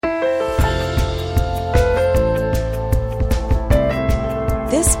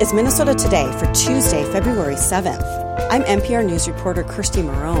This is Minnesota Today for Tuesday, February 7th. I'm NPR News reporter Kirsty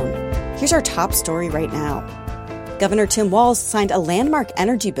Marone. Here's our top story right now. Governor Tim Walz signed a landmark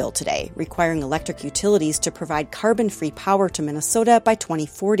energy bill today requiring electric utilities to provide carbon-free power to Minnesota by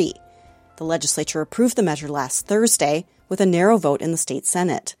 2040. The legislature approved the measure last Thursday with a narrow vote in the state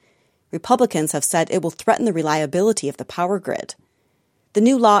Senate. Republicans have said it will threaten the reliability of the power grid. The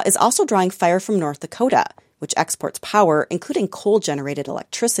new law is also drawing fire from North Dakota, which exports power, including coal-generated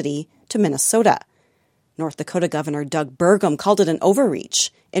electricity, to Minnesota. North Dakota Governor Doug Burgum called it an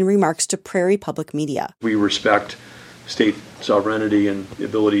overreach in remarks to Prairie Public Media. We respect state sovereignty and the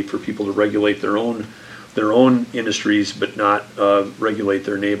ability for people to regulate their own industries, but not regulate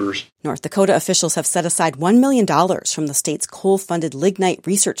their neighbors. North Dakota officials have set aside $1 million from the state's coal-funded Lignite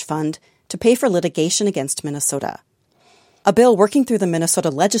Research Fund to pay for litigation against Minnesota. A bill working through the Minnesota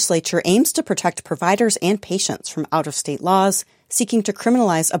legislature aims to protect providers and patients from out-of-state laws seeking to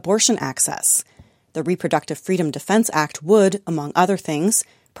criminalize abortion access. The Reproductive Freedom Defense Act would, among other things,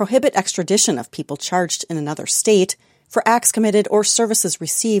 prohibit extradition of people charged in another state for acts committed or services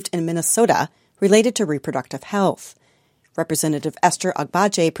received in Minnesota related to reproductive health. Representative Esther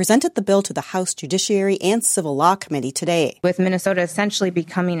Agbaje presented the bill to the House Judiciary and Civil Law Committee today. With Minnesota essentially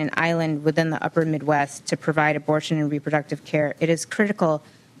becoming an island within the upper Midwest to provide abortion and reproductive care, it is critical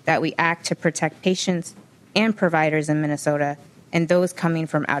that we act to protect patients and providers in Minnesota and those coming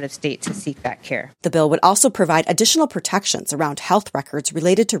from out of state to seek that care. The bill would also provide additional protections around health records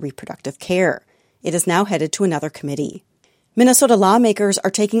related to reproductive care. It is now headed to another committee. Minnesota lawmakers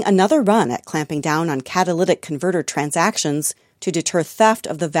are taking another run at clamping down on catalytic converter transactions to deter theft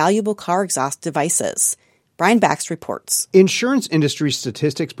of the valuable car exhaust devices. Brian Bax reports. Insurance industry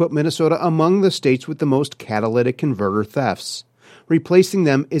statistics put Minnesota among the states with the most catalytic converter thefts. Replacing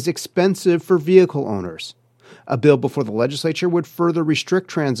them is expensive for vehicle owners. A bill before the legislature would further restrict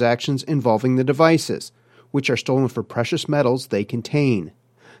transactions involving the devices, which are stolen for precious metals they contain.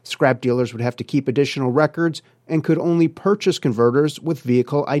 Scrap dealers would have to keep additional records and could only purchase converters with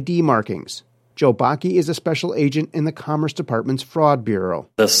vehicle ID markings. Joe Bakke is a special agent in the Commerce Department's Fraud Bureau.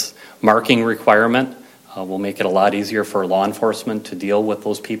 This marking requirement will make it a lot easier for law enforcement to deal with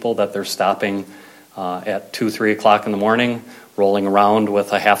those people that they're stopping at 2, 3 o'clock in the morning, rolling around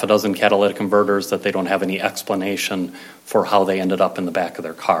with a half a dozen catalytic converters that they don't have any explanation for how they ended up in the back of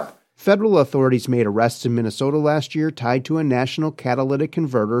their car. Federal authorities made arrests in Minnesota last year tied to a national catalytic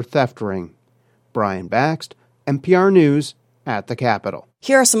converter theft ring. Brian Baxt, NPR News, at the Capitol.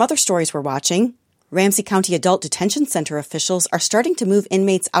 Here are some other stories we're watching. Ramsey County Adult Detention Center officials are starting to move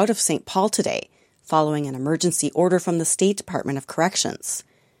inmates out of St. Paul today, following an emergency order from the State Department of Corrections.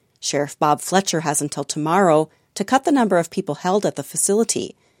 Sheriff Bob Fletcher has until tomorrow to cut the number of people held at the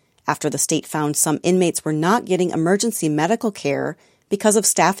facility, after the state found some inmates were not getting emergency medical care because of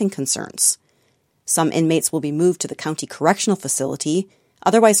staffing concerns. Some inmates will be moved to the county correctional facility,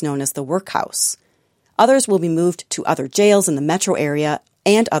 otherwise known as the workhouse. Others will be moved to other jails in the metro area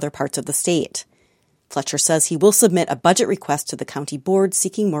and other parts of the state. Fletcher says he will submit a budget request to the county board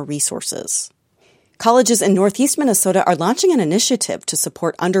seeking more resources. Colleges in Northeast Minnesota are launching an initiative to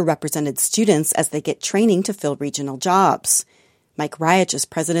support underrepresented students as they get training to fill regional jobs. Mike Ryach is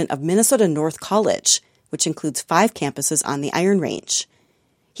president of Minnesota North College, which includes 5 campuses on the Iron Range.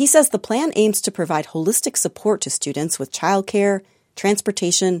 He says the plan aims to provide holistic support to students with childcare,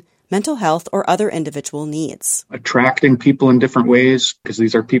 transportation, mental health, or other individual needs. Attracting people in different ways, because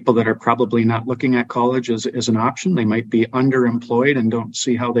these are people that are probably not looking at college as an option. They might be underemployed and don't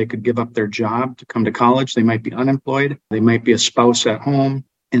see how they could give up their job to come to college. They might be unemployed. They might be a spouse at home.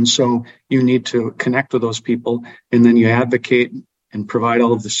 And so you need to connect with those people, and then you advocate and provide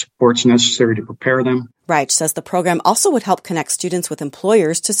all of the supports necessary to prepare them. Ryach says the program also would help connect students with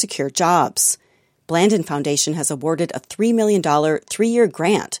employers to secure jobs. Blandin Foundation has awarded a $3 million 3-year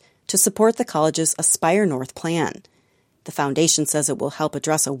grant to support the college's Aspire North plan. The foundation says it will help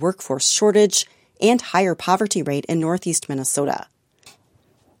address a workforce shortage and higher poverty rate in Northeast Minnesota.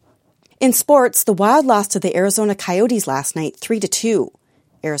 In sports, the Wild lost to the Arizona Coyotes last night 3-2.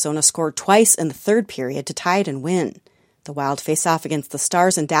 Arizona scored twice in the third period to tie it and win. The Wild face off against the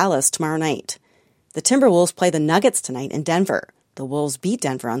Stars in Dallas tomorrow night. The Timberwolves play the Nuggets tonight in Denver. The Wolves beat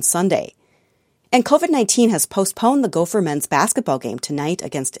Denver on Sunday. And COVID-19 has postponed the Gopher men's basketball game tonight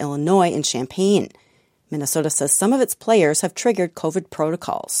against Illinois in Champaign. Minnesota says some of its players have triggered COVID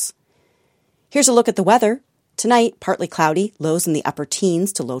protocols. Here's a look at the weather. Tonight, partly cloudy, lows in the upper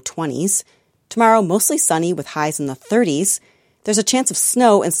teens to low 20s. Tomorrow, mostly sunny with highs in the 30s. There's a chance of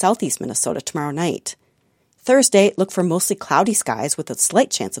snow in southeast Minnesota tomorrow night. Thursday, look for mostly cloudy skies with a slight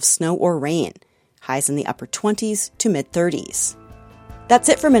chance of snow or rain. Highs in the upper 20s to mid-30s. That's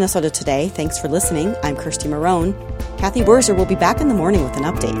it for Minnesota Today. Thanks for listening. I'm Kirsty Marone. Kathy Wurzer will be back in the morning with an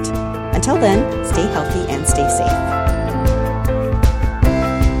update. Until then, stay healthy and stay safe.